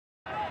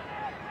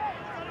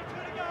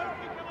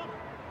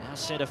Now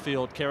centre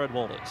field, Kerrod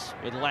Walters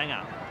with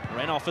Langer.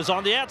 Renouf is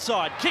on the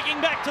outside, kicking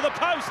back to the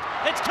post.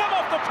 It's come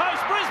off the post,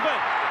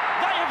 Brisbane.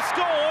 They have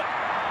scored,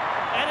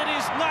 and it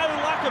is no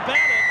luck about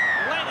it.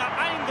 Langer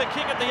aimed the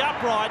kick at the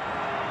upright.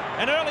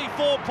 An early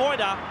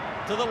 4-pointer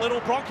to the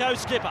little Broncos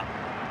skipper.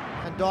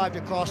 And dived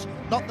across.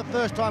 Not the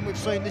first time we've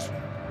seen this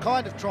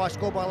kind of try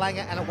scored by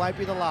Langer, and it won't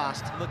be the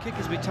last. The kick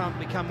has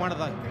become one of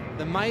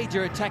the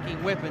major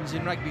attacking weapons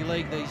in rugby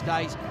league these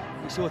days.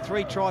 We saw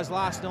 3 tries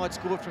last night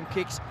scored from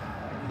kicks.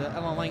 And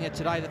Alan Langer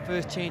today, the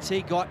first chance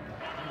he got.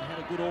 He had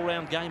a good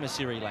all-round game,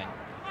 Siri Lang.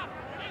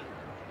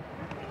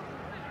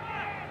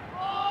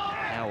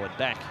 Howard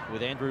back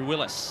with Andrew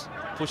Willis.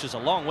 Pushes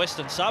along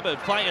Western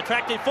Suburbs, playing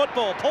attractive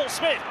football. Paul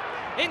Smith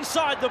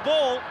inside the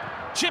ball.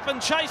 Chip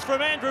and chase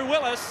from Andrew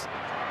Willis.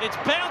 It's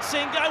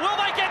bouncing. Will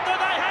they get there?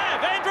 They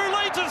have. Andrew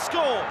leads a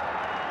score.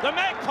 The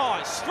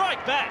Magpies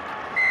strike back.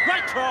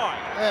 Great try.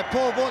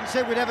 Paul Vaughton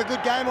said we'd have a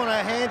good game on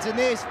our hands, and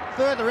there's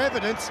further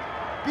evidence.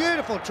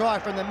 Beautiful try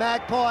from the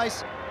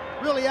Magpies.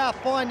 Really are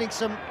finding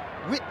some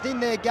width in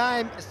their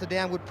game. It's the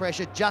downward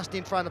pressure just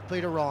in front of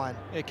Peter Ryan.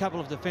 A couple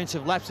of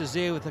defensive lapses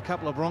there with a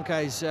couple of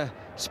Broncos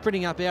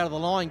sprinting up out of the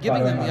line,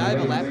 giving them the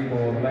overlap.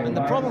 And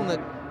the problem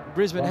that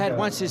Brisbane had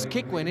once this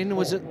kick went in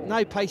was that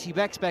no pacey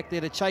backs back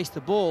there to chase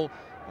the ball.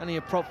 Only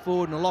a prop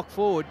forward and a lock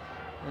forward,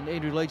 and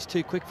Andrew Leeds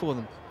too quick for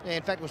them. Yeah,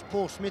 in fact, it was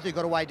Paul Smith who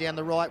got away down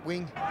the right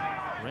wing.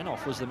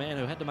 Renouf was the man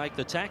who had to make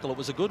the tackle. It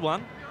was a good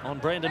one on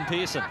Brandon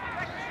Pearson.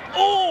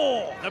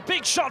 Oh, the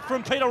big shot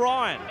from Peter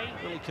Ryan.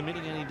 Really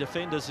committing any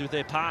defenders with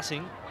their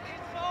passing.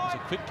 It was a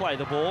quick play,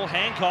 the ball.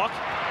 Hancock,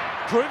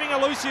 proving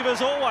elusive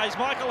as always,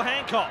 Michael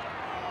Hancock.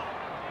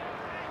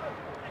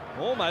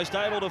 Almost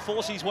able to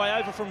force his way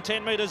over from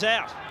 10 metres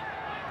out.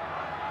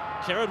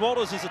 Kerrod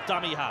Walters is a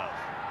dummy half.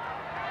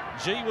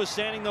 G was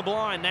standing the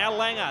blind, now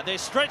Langer. They're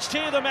stretched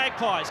here, the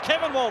Magpies.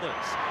 Kevin Walters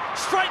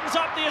straightens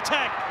up the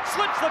attack,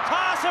 slips the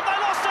pass. Have they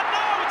lost it?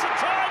 No, it's a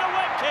try to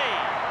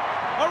Webke.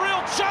 A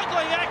real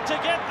juggling act to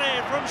get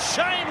there from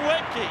Shane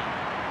Webke.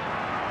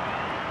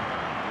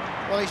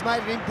 Well, he's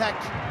made an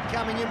impact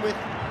coming in with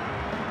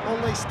all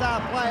these star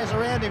players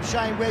around him,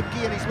 Shane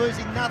Webke, and he's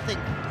losing nothing.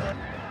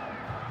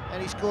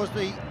 And he scores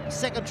the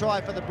second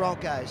try for the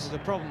Broncos. The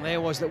problem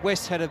there was that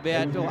West had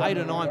about 8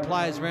 or 9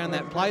 players around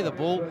that play the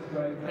ball,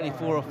 only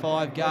 4 or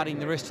 5 guarding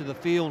the rest of the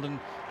field,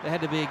 and there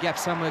had to be a gap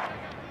somewhere.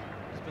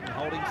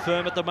 Holding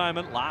firm at the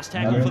moment. Last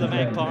tackle for the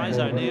Magpies.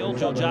 O'Neill,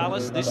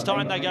 Georgalis. This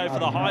time they go for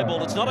the high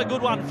ball. It's not a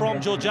good one from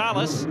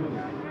Georgalis.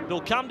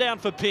 It'll come down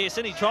for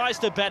Pearson. He tries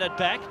to bat it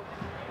back.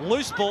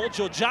 Loose ball.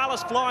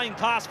 Georgalis flying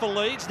past for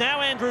Leeds.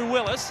 Now Andrew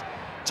Willis.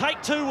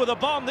 Take 2 with a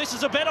bomb. This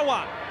is a better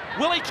one.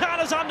 Willie Kahn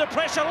is under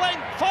pressure.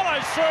 Length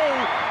follows through,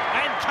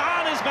 and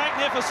Kahn is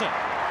magnificent.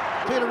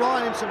 Peter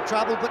Ryan in some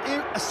trouble, but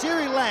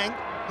Siri Lang,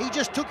 he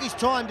just took his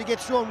time to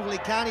get through on Willie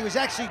Kahn. He was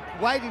actually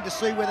waiting to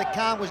see whether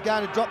Kahn was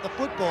going to drop the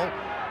football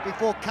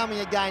before coming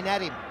again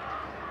at him.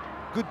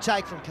 Good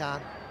take from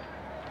Kahn.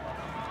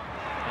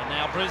 And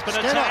now Brisbane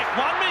attack.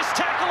 One missed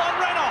tackle on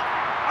Renouf.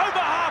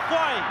 Over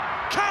halfway.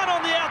 Kahn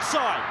on the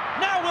outside.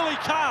 Now Willie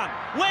Kahn.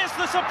 Where's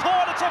the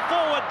support? It's a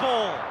forward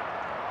ball.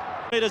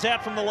 Meters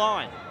out from the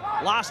line.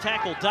 Last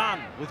tackle done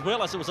with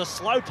Willis. It was a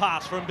slow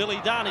pass from Billy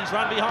Dunn. He's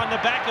run behind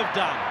the back of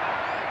Dunn.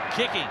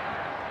 Kicking.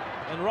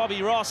 And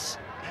Robbie Ross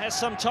has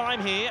some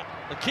time here.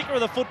 The kicker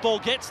of the football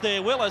gets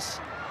there. Willis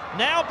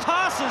now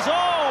passes.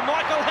 Oh,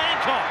 Michael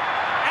Hancock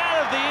out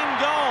of the in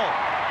goal.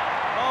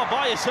 Oh,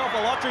 buy yourself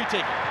a lottery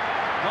ticket.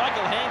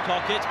 Michael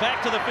Hancock gets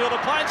back to the field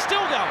of play and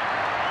still going.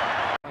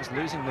 He's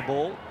losing the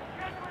ball.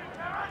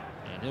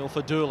 And Hill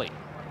for Dooley.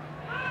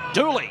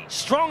 Dooley,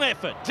 strong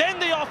effort. Then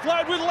the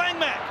offload with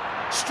Langmack.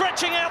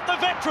 Stretching out the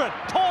veteran,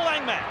 Paul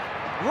Langmack.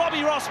 Robbie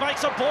Ross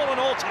makes a ball and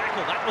all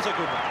tackle. That was a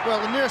good one. Well,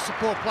 the nearest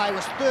support play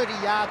was 30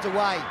 yards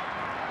away.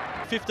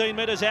 15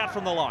 metres out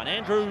from the line.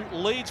 Andrew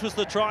Leeds was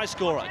the try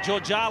scorer.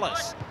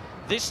 Georgalis.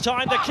 This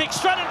time the kick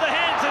straight into the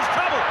hands. There's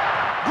trouble.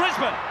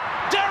 Brisbane.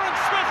 Darren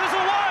Smith is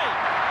away.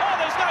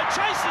 Oh, there's no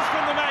chases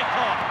from the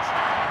Magpies.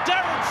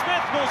 Darren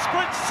Smith will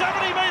sprint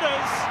 70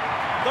 metres.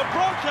 The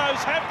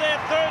Broncos have their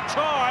 3rd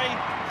try.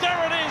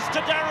 There it is to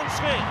Darren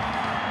Smith.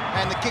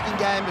 And the kicking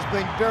game has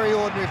been very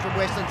ordinary from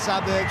Western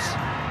Suburbs.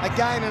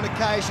 Again, an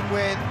occasion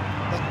where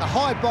the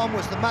high bomb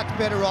was the much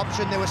better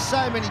option. There were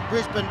so many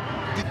Brisbane...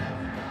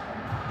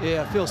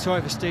 Yeah, I feel sorry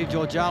for Steve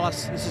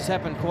Georgalis. This has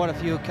happened quite a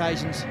few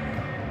occasions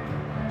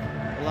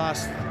the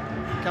last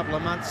couple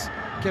of months.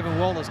 Kevin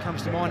Walters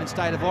comes to mind in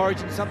State of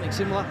Origin, something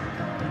similar.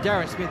 And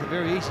Darren Smith, a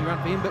very easy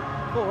run for him. But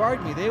what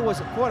worried me there was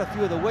that quite a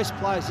few of the West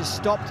players just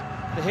stopped.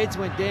 The heads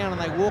went down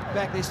and they walked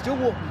back. They're still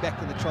walking back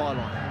to the try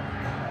line.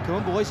 Come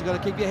on, boys, you've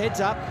got to keep your heads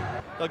up.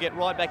 They'll get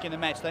right back in the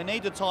match. They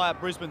need to tie up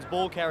Brisbane's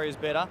ball carriers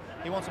better.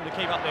 He wants them to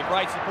keep up their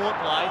great support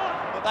play,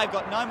 but they've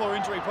got no more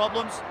injury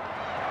problems.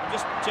 I'm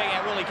just checking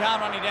out Willie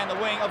Kahn running down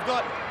the wing. I've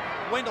got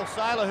Wendell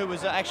Saylor, who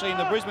was actually in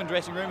the Brisbane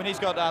dressing room, and he's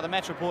got the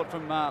match report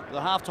from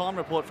the half-time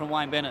report from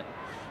Wayne Bennett.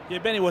 Yeah,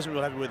 Benny wasn't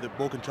real happy with the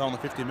ball control in the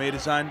 50-metre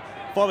zone.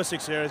 5 or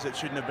 6 errors that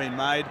shouldn't have been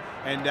made,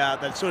 and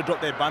they sort of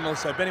dropped their bundles,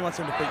 so Benny wants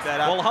them to pick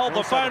that up. Well, hold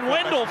the phone,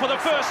 Wendell, for the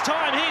first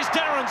time. Here's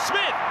Darren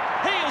Smith.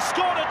 He has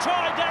scored a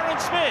try, Darren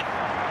Smith.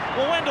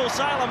 Well, Wendell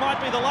Saylor might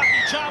be the lucky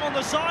charm on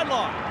the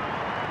sideline.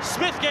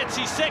 Smith gets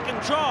his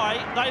second try.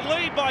 They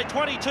lead by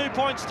 22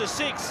 points to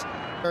 6.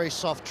 Very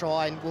soft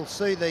try, and we'll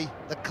see the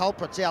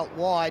culprits out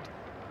wide.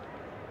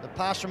 The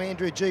pass from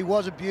Andrew G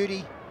was a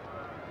beauty.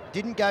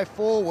 Didn't go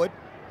forward,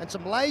 and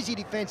some lazy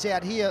defence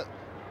out here.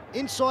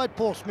 Inside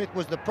Paul Smith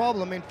was the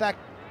problem. In fact,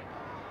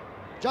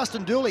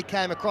 Justin Dooley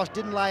came across,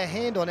 didn't lay a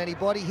hand on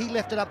anybody. He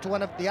left it up to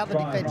one of the other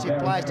defensive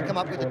players to come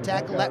up with a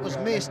tackle. That was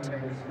missed.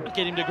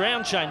 Get him to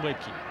ground, Shane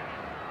Webke.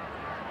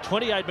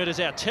 28 metres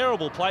out,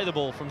 terrible play the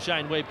ball from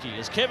Shane Webke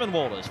as Kevin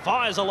Walters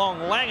fires along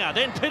Langer,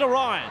 then Peter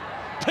Ryan.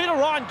 Peter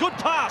Ryan, good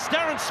pass,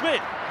 Darren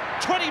Smith.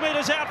 20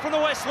 metres out from the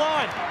west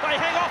line. They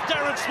hang off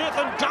Darren Smith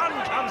and Dunn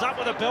comes up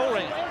with a bell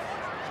ring.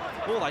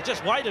 Oh, they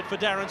just waited for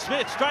Darren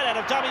Smith, straight out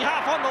of dummy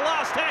half on the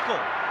last tackle.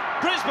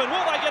 Brisbane,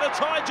 will they get a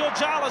try?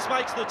 Georgalis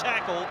makes the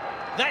tackle.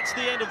 That's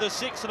the end of the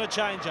 6 and a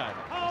changeover.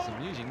 It's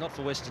amusing, not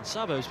for Western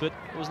Suburbs, but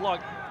it was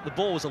like the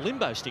ball was a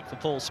limbo stick for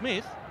Paul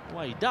Smith. The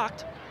way he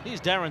ducked. Here's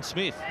Darren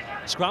Smith.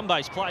 Scrum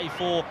base play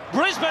for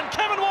Brisbane.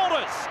 Kevin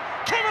Walters.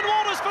 Kevin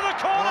Walters for the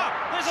corner.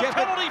 There's a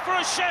penalty for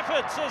a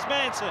Shepherd, says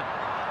Manson.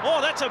 Oh,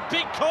 that's a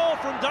big call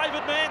from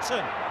David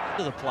Manson.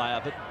 To the player,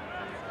 but...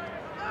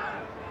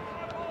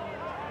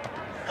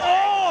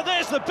 Oh,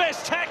 there's the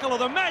best tackle of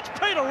the match,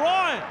 Peter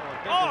Ryan.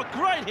 Oh,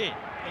 great hit.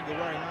 Thank you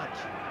very much.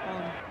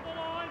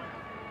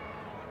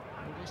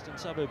 The Western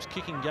Suburbs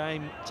kicking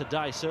game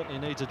today certainly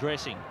needs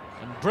addressing.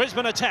 And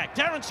Brisbane attack.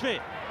 Darren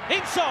Smith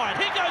inside.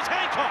 Here goes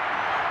Hancock.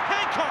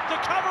 Hancock, the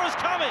cover is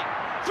coming.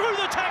 Through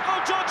the tackle,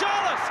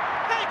 Georgalis.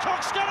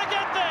 Hancock's going to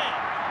get there.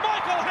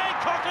 Michael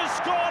Hancock has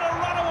scored a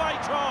runaway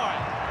try.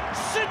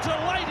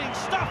 Scintillating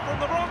stuff from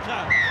the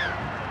Broncos.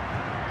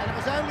 And it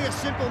was only a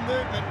simple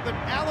movement, but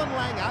Alan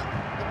Langer,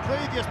 the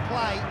previous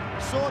play,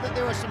 saw that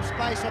there was some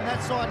space on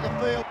that side of the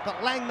field, but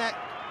Langmack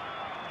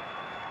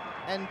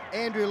and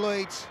Andrew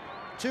Leeds,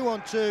 2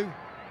 on 2,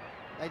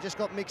 they just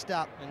got mixed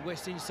up. And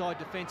West inside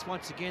defence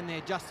once again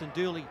there. Justin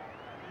Dooley,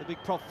 the big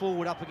prop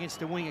forward up against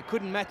the winger.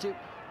 Couldn't match it.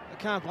 I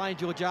can't blame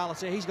Georgalis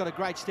there. He's got a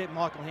great step,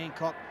 Michael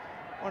Hancock.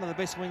 One of the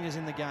best wingers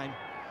in the game.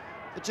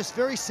 But just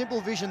very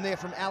simple vision there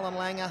from Alan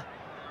Langer.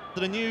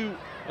 The new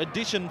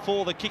addition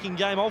for the kicking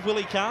game of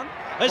Willie Kahn.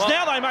 As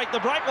now they make the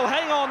break. Well,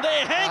 hang on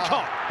there.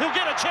 Hancock. He'll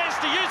get a chance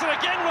to use it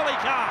again, Willie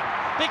Kahn.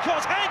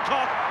 Because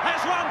Hancock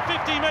has run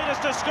 50 metres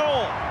to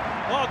score.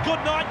 Well, good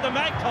night, the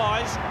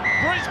Magpies.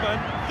 Brisbane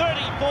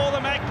 34,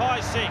 the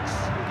Magpies 6.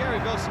 Well, Gary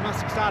Belson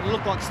must have started to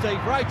look like Steve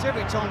Roach.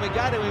 Every time we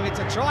go to him, it's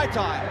a try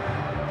tie.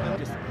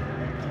 Just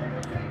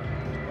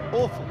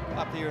awful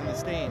up here in the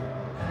stand.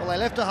 Well, they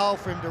left a hole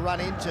for him to run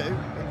into,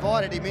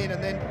 invited him in,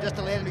 and then just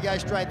allowed him to go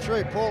straight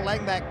through. Paul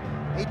Langmack,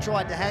 he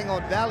tried to hang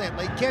on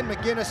valiantly. Ken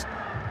McGuinness,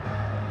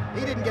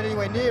 he didn't get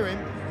anywhere near him.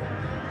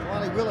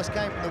 Finally, Willis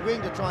came from the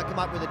wing to try and come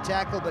up with a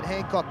tackle, but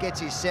Hancock gets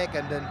his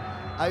second, and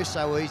oh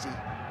so easy.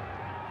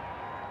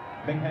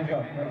 Big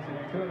Hancock makes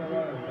it 2 in a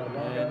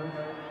row.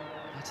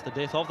 That's the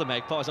death of the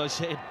Magpies. I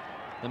said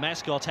the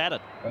mascots had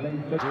it.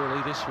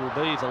 Surely this will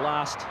be the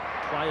last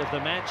play of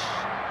the match.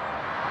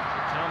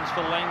 It comes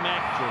for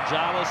Langmack,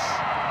 Georgalis,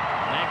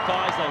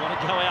 Magpies. They want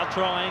to go out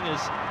trying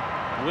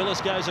as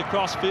Willis goes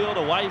across field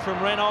away from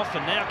Renoff,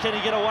 and now can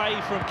he get away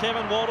from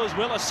Kevin Walters?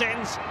 Willis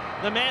sends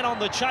the man on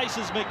the chase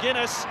as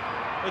McGuinness.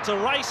 It's a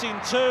race in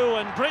 2,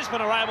 and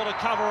Brisbane are able to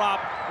cover up.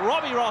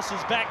 Robbie Ross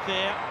is back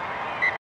there.